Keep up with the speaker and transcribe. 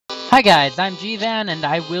Hi guys, I'm Gvan and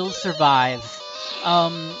I will survive.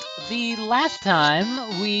 The last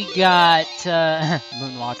time we got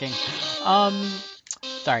moonwalking.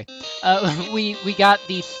 Sorry. We got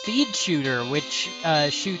the seed shooter, which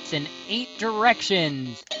shoots in 8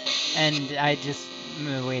 directions, and I just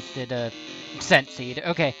wasted a scent seed.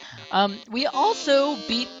 Okay. We also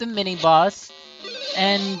beat the mini boss,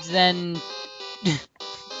 and then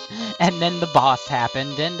and then the boss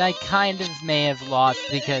happened, and I kind of may have lost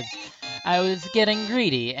because I was getting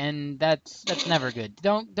greedy, and that's never good.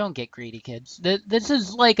 Don't get greedy, kids. This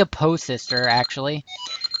is like a Poe sister, actually.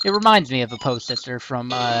 It reminds me of a Poe sister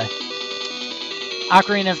from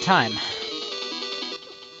Ocarina of Time.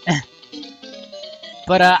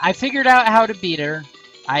 But I figured out how to beat her.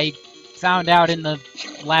 I found out in the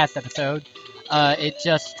last episode. It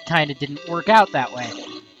just kind of didn't work out that way.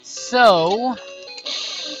 So,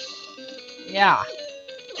 yeah.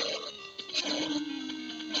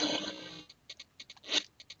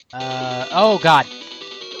 Oh god.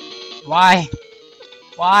 Why?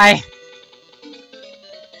 Why?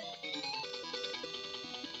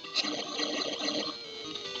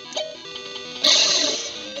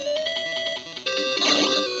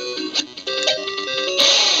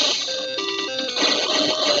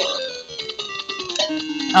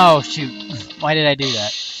 Oh shoot. Why did I do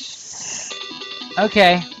that?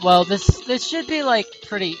 Okay, well this should be like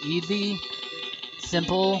pretty easy,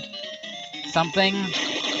 simple, something.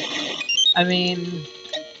 I mean,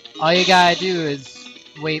 all you gotta do is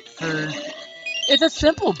wait for. It's a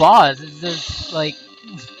simple boss. It's just like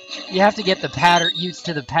you have to get the pattern used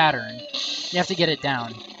to the pattern. You have to get it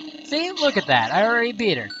down. See, look at that. I already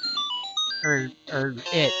beat her, or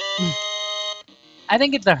it. I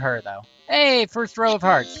think it's a her though. Hey, first row of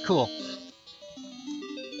hearts. Cool.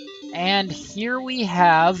 And here we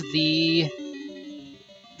have the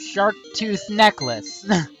shark tooth necklace.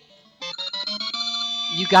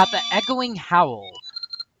 You got the echoing howl,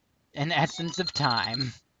 an essence of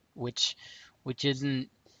time, which isn't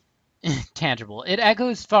tangible. It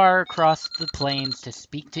echoes far across the plains to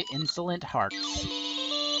speak to insolent hearts.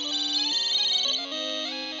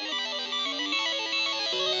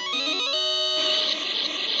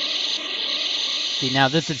 See, now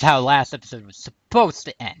this is how last episode was supposed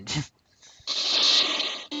to end.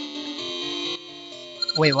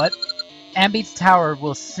 Wait, what? Ambi's tower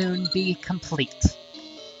will soon be complete.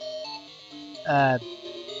 I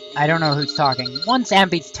don't know who's talking. Once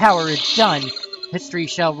Ambi's tower is done, history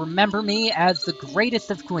shall remember me as the greatest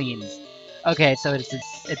of queens. Okay, so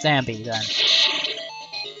it's Ambi then.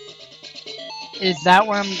 Is that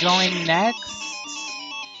where I'm going next?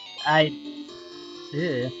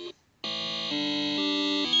 Ugh.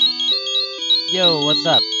 Yo, what's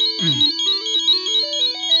up?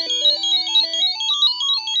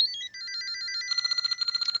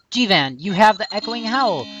 Gvan, you have the echoing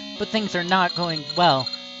howl, but things are not going well.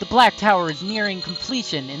 The Black Tower is nearing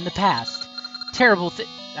completion in the past.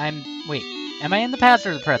 Wait, am I in the past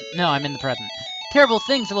or the present? No, I'm in the present. Terrible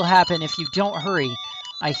things will happen if you don't hurry.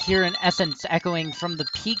 I hear an essence echoing from the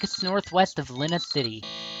peaks northwest of Lina City.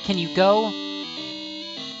 Can you go?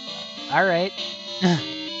 Alright.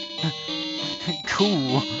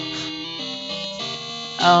 Cool.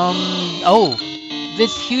 Oh.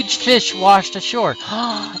 This huge fish washed ashore.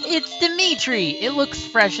 It's Dimitri! It looks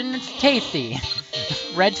fresh and it's tasty.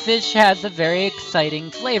 Red fish has a very exciting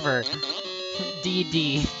flavor.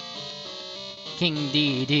 DD. King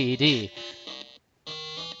DDD.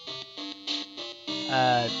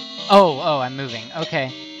 Oh, I'm moving.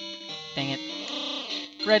 Okay. Dang it.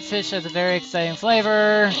 Red fish has a very exciting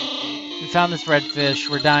flavor. We found this red fish.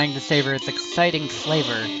 We're dying to savor its exciting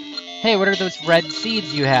flavor. Hey, what are those red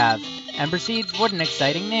seeds you have? Ember seeds? What an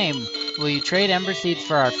exciting name. Will you trade ember seeds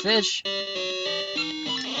for our fish?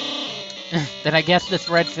 Then I guess this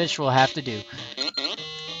red fish will have to do.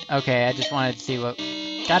 Okay, I just wanted to see what...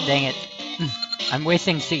 God dang it. I'm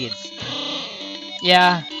wasting seeds.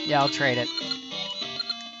 Yeah, I'll trade it.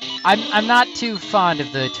 I'm not too fond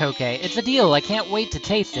of the Tokay. It's a deal. I can't wait to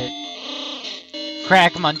taste it.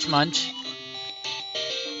 Crack, munch, munch.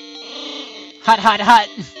 Hot, hot, hot.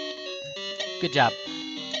 Good job.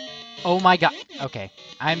 Oh my god. Okay,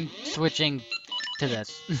 I'm switching to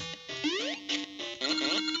this.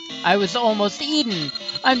 I was almost eaten.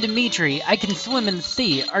 I'm Dimitri. I can swim in the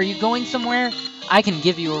sea. Are you going somewhere? I can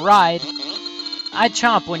give you a ride. I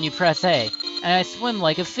chomp when you press A, and I swim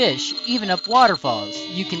like a fish, even up waterfalls.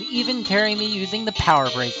 You can even carry me using the power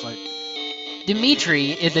bracelet.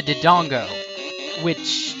 Dimitri is a Dodongo,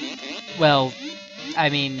 which, well, I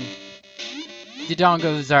mean,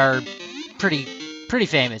 Dodongos are pretty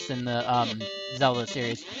famous in the Zelda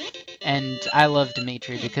series. And I love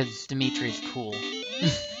Dimitri because Dimitri's cool.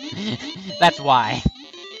 That's why.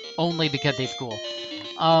 Only because he's cool.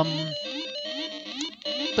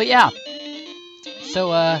 But yeah.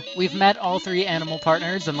 So, we've met all 3 animal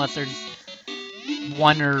partners, unless there's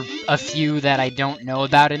one or a few that I don't know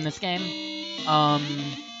about in this game.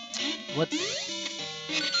 Let's...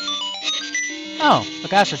 Oh, the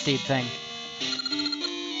Gasha seed thing.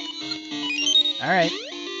 Alright.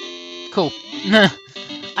 Cool.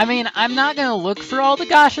 I mean, I'm not gonna look for all the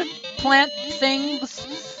Gasha plant things.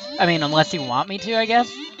 I mean, unless you want me to, I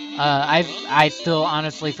guess. I still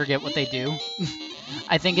honestly forget what they do.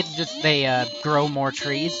 I think it's just they grow more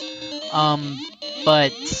trees.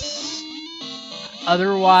 But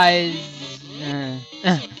otherwise,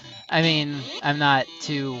 I mean, I'm not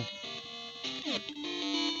too,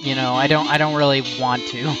 you know, I don't really want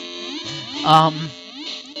to.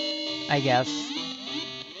 I guess.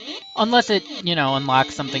 Unless it, you know,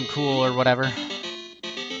 unlocks something cool or whatever.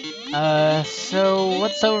 So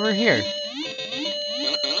what's over here?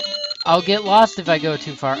 I'll get lost if I go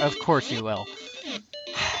too far. Of course you will.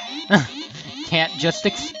 Can't just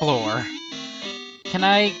explore. Can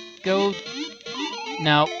I go?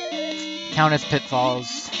 No. Count as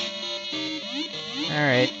pitfalls.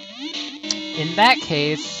 Alright. In that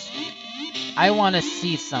case, I want to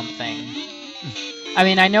see something. I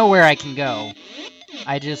mean, I know where I can go.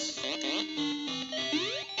 I just...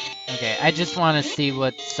 Okay, I just want to see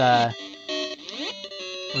what's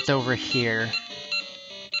over here.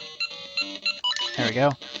 There we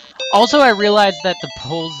go. Also, I realized that the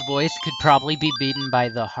pole's voice could probably be beaten by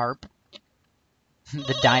the harp.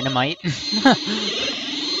 The dynamite.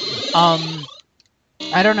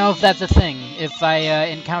 I don't know if that's a thing. If I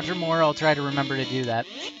encounter more, I'll try to remember to do that.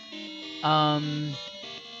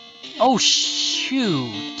 Oh,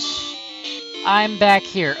 shoot. I'm back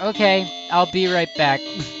here. Okay, I'll be right back.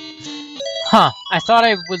 Huh, I thought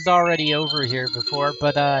I was already over here before,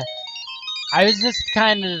 but, I was just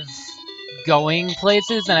kind of going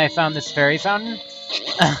places and I found this fairy fountain.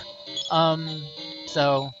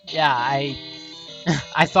 So, yeah, I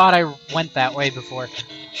thought I went that way before.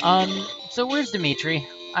 So where's Dimitri?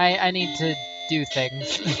 I need to do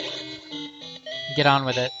things. Get on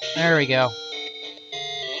with it. There we go.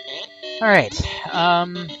 Alright,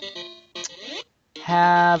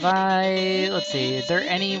 have I... Let's see, is there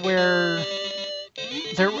anywhere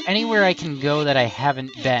I can go that I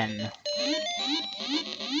haven't been?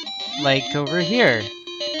 Like over here.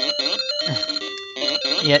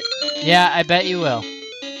 Yeah, I bet you will.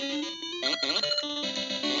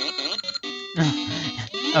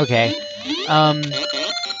 Okay.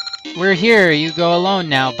 We're here, you go alone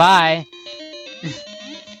now, bye!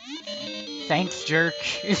 Thanks, jerk.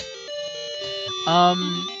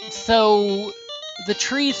 So... The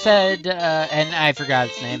tree said, and I forgot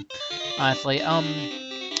its name, honestly,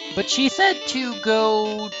 but she said to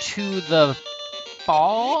go to the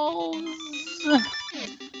falls?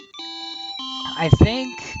 I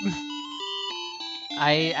think?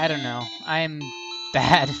 I don't know. I'm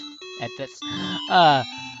bad at this. Do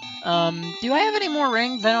I have any more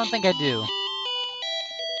rings? I don't think I do.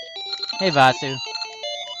 Hey, Vasu.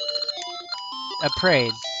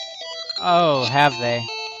 Appraise. Oh, have they?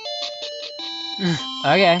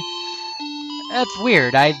 Okay. That's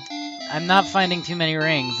weird. I'm not finding too many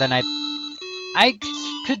rings, and I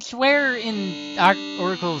could swear in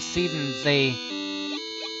Oracle of Seasons they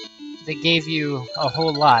gave you a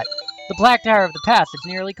whole lot. The Black Tower of the Past is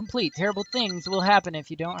nearly complete. Terrible things will happen if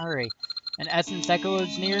you don't hurry. An essence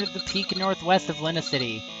echoes near the peak northwest of Lena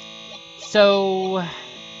City. So...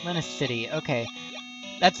 Lena City, okay.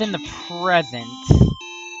 That's in the present.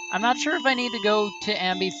 I'm not sure if I need to go to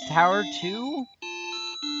Ambi's tower, too?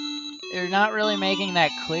 They're not really making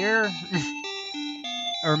that clear.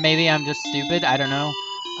 Or maybe I'm just stupid, I don't know.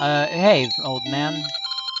 Hey, old man.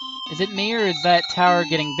 Is it me, or is that tower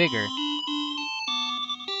getting bigger?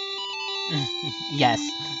 Yes.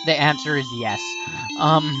 The answer is yes.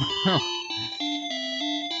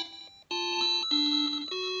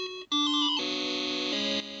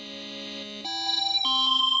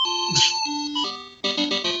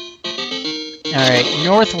 Alright,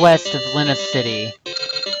 northwest of Lena City.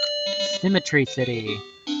 Symmetry City.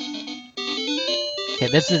 Okay,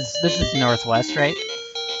 this is northwest, right?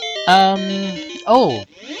 Oh!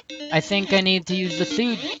 I think I need to use the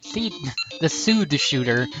seed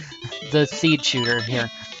shooter. The seed shooter here.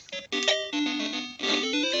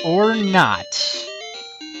 Or not.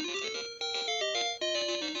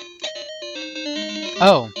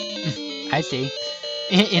 Oh. I see.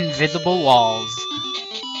 Invisible walls.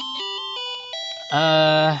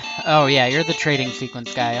 Oh yeah, you're the trading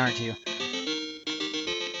sequence guy, aren't you?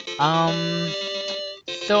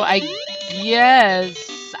 So I guess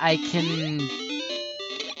I can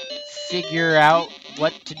figure out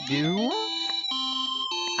what to do.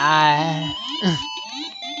 I,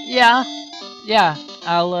 yeah, yeah.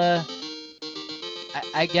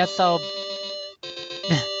 I guess I'll.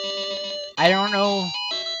 I don't know.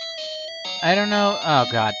 I don't know. Oh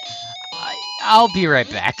God. I'll be right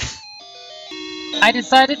back. I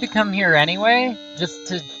decided to come here anyway, just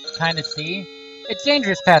to kind of see. It's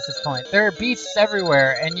dangerous past this point. There are beasts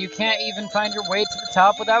everywhere, and you can't even find your way to the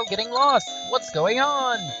top without getting lost. What's going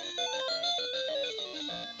on?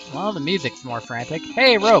 Well, the music's more frantic.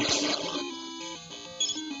 Hey, ropes!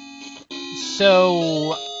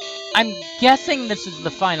 So, I'm guessing this is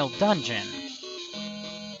the final dungeon.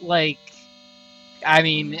 Like, I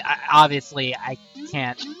mean, obviously, I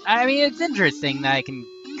can't... I mean, it's interesting that I can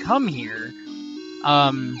come here.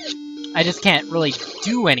 I just can't really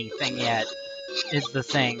do anything yet, is the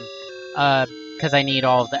thing. Because I need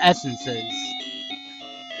all of the essences.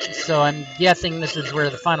 So I'm guessing this is where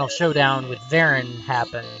the final showdown with Varen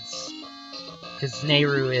happens. Because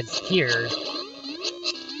Nehru is here.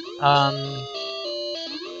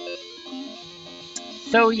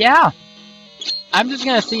 So yeah. I'm just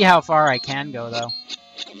gonna see how far I can go, though.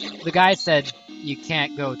 The guy said you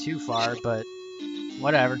can't go too far, but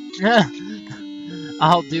whatever.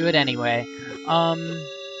 I'll do it anyway.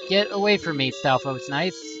 Get away from me, Stalfos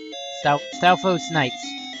Knights. Stalfos Knights.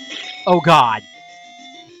 Oh god.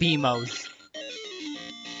 Beamos.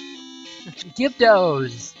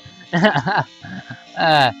 Gibdos!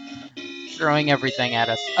 Throwing everything at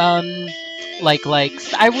us. Like,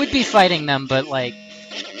 I would be fighting them, but, like,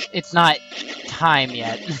 it's not time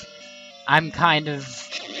yet. I'm kind of...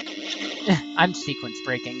 I'm sequence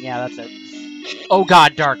breaking, yeah, that's it. Oh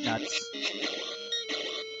god, Dark Nuts.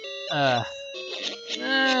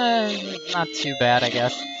 Not too bad, I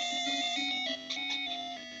guess.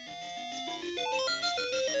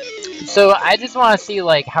 So, I just want to see,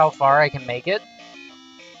 like, how far I can make it.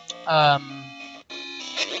 I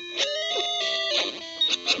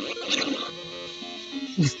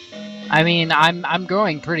mean, I'm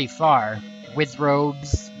going pretty far. With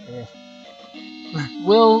robes.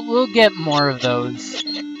 We'll get more of those.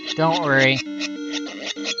 Don't worry.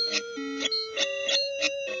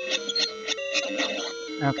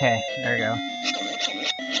 Okay, there we go.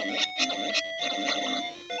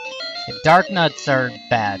 Dark Nuts are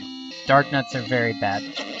bad. Dark Nuts are very bad.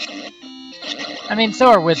 I mean, so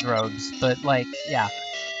are Withrobes, but, like, yeah.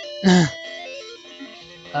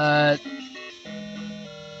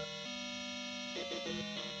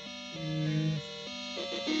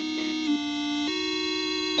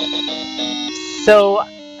 So,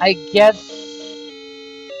 I guess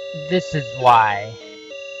this is why.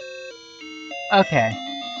 Okay.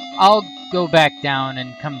 I'll go back down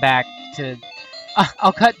and come back to...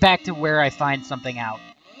 I'll cut back to where I find something out.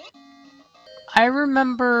 I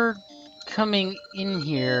remember coming in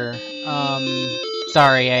here.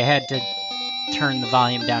 Sorry, I had to turn the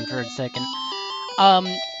volume down for a second.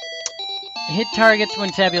 Hit targets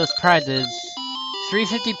win fabulous prizes.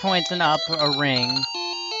 350 points and up, a ring.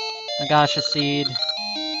 A Gasha seed.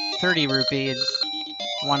 30 rupees.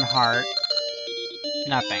 1 heart.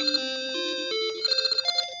 Nothing.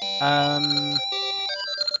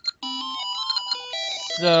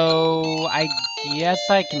 So I guess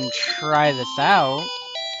I can try this out.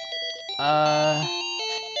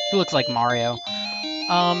 He looks like Mario.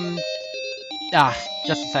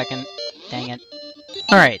 Just a second. Dang it.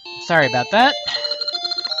 Alright, sorry about that.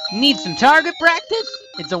 Need some target practice?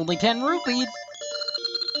 It's only 10 rupees.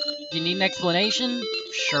 Do you need an explanation?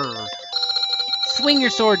 Sure. Swing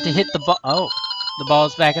your sword to hit the ball. Oh, the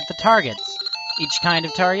ball's back at the targets. Each kind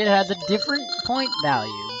of target has a different point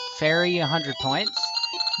value. Fairy, 100 points.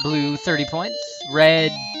 Blue, 30 points.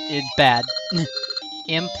 Red is bad.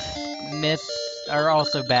 Imp, Myth are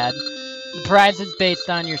also bad. The prize is based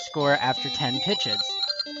on your score after 10 pitches.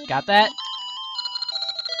 Got that?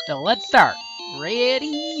 So let's start.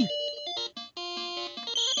 Ready?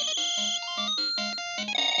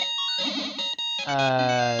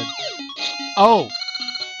 Oh!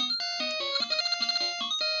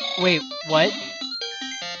 Wait, what?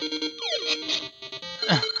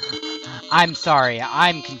 I'm sorry,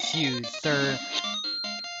 I'm confused, sir.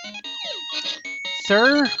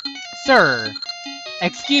 Sir? Sir!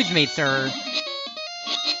 Excuse me, sir.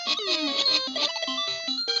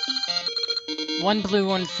 1 blue,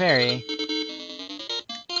 1 fairy.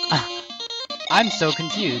 I'm so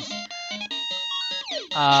confused.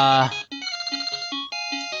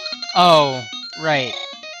 Oh, right.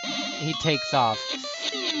 He takes off.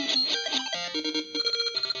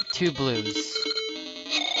 2 blues.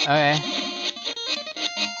 Okay.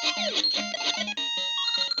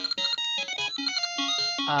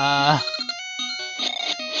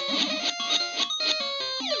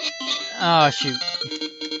 Oh, shoot.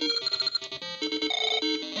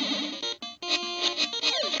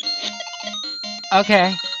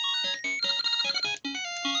 Okay.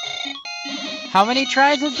 How many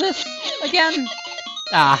tries is this again?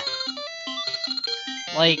 Ah.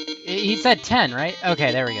 Like, he said 10, right?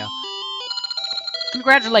 Okay, there we go.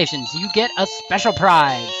 Congratulations, you get a special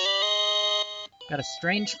prize. Got a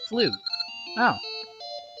strange flute. Oh.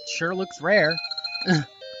 Sure looks rare.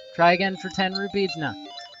 Try again for 10 rupees? No.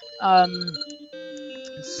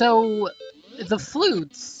 So, the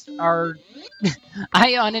flutes are...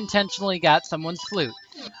 I unintentionally got someone's flute.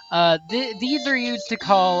 These are used to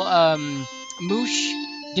call,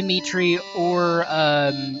 Moosh, Dimitri, or,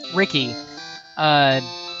 Ricky. And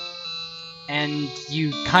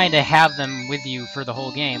you kind of have them with you for the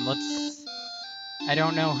whole game. I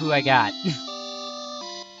don't know who I got.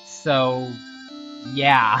 So,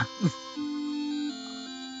 yeah.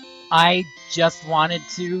 I just wanted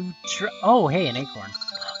to oh, hey, an acorn.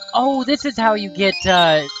 Oh, this is how you get,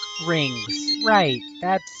 rings. Right,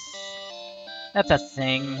 that's a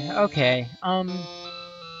thing. Okay,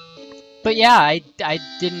 but yeah, I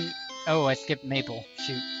didn't... Oh, I skipped Maple.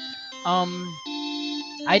 Shoot.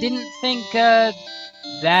 I didn't think,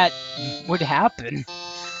 that would happen.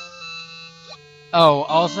 Oh,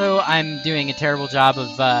 also, I'm doing a terrible job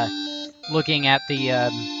of, looking at the,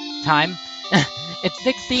 time. It's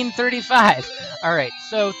 16:35. Alright,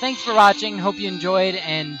 so thanks for watching, hope you enjoyed,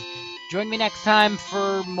 and join me next time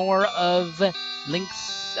for more of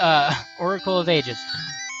Link's, Oracle of Ages.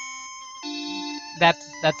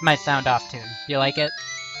 That's my sound off tune. Do you like it?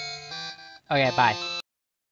 Okay, bye.